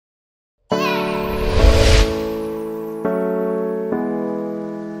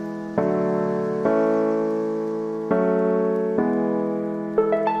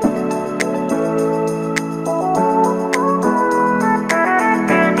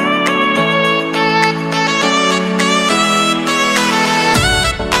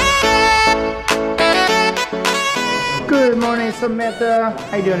morning, Samantha.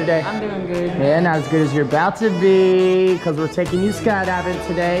 How you doing today? I'm doing good. Yeah, not as good as you're about to be, because we're taking you skydiving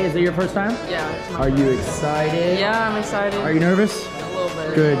today. Is it your first time? Yeah, it's my Are first. you excited? Yeah, I'm excited. Are you nervous? A little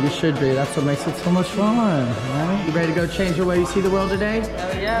bit. Good, you should be. That's what makes it so much fun, right? You ready to go change the way you see the world today?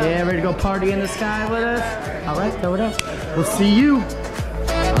 Hell yeah. Yeah, ready to go party in the sky with us? All right, go with us. We'll see you.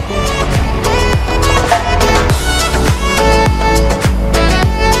 Okay.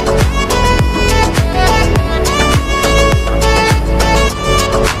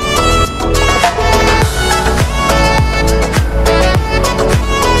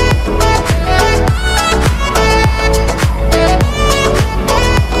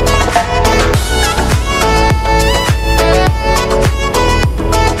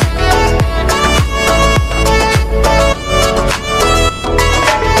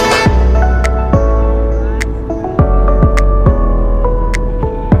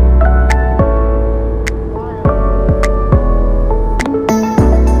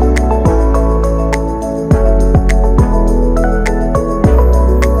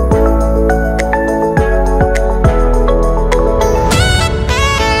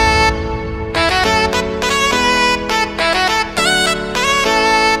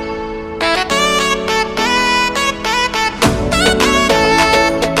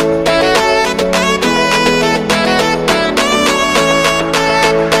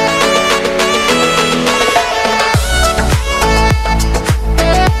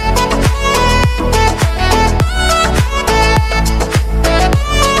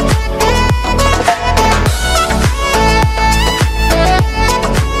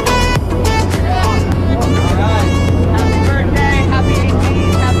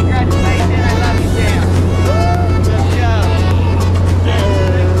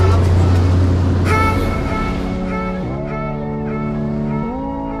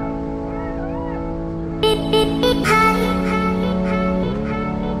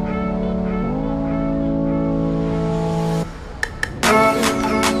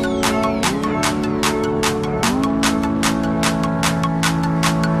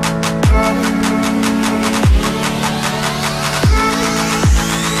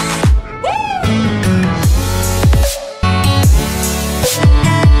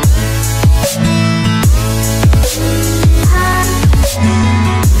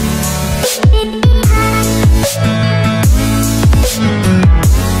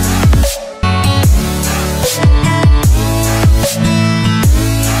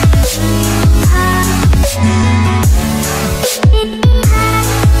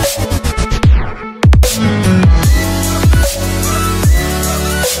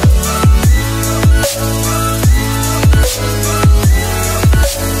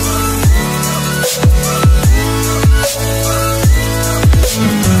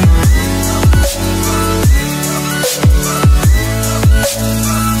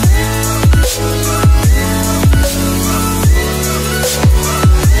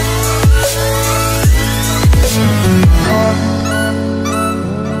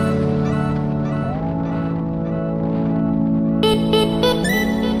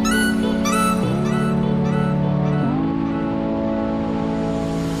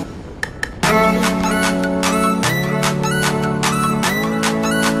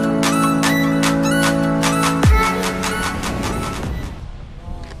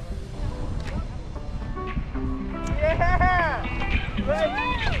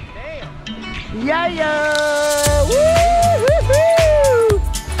 Yeah! Woo-hoo-hoo!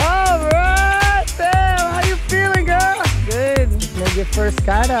 All right, Sam, how you feeling, girl? Good. Just made your first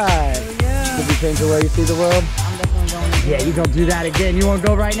skydive. Yeah. Did you change the way you see the world? I'm definitely going to. Yeah, you gonna do that again. You wanna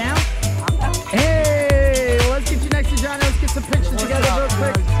go right now? Hey, well, let's get you next to Johnny. Let's get some pictures together real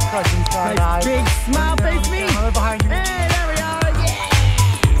quick. Nice big smile face.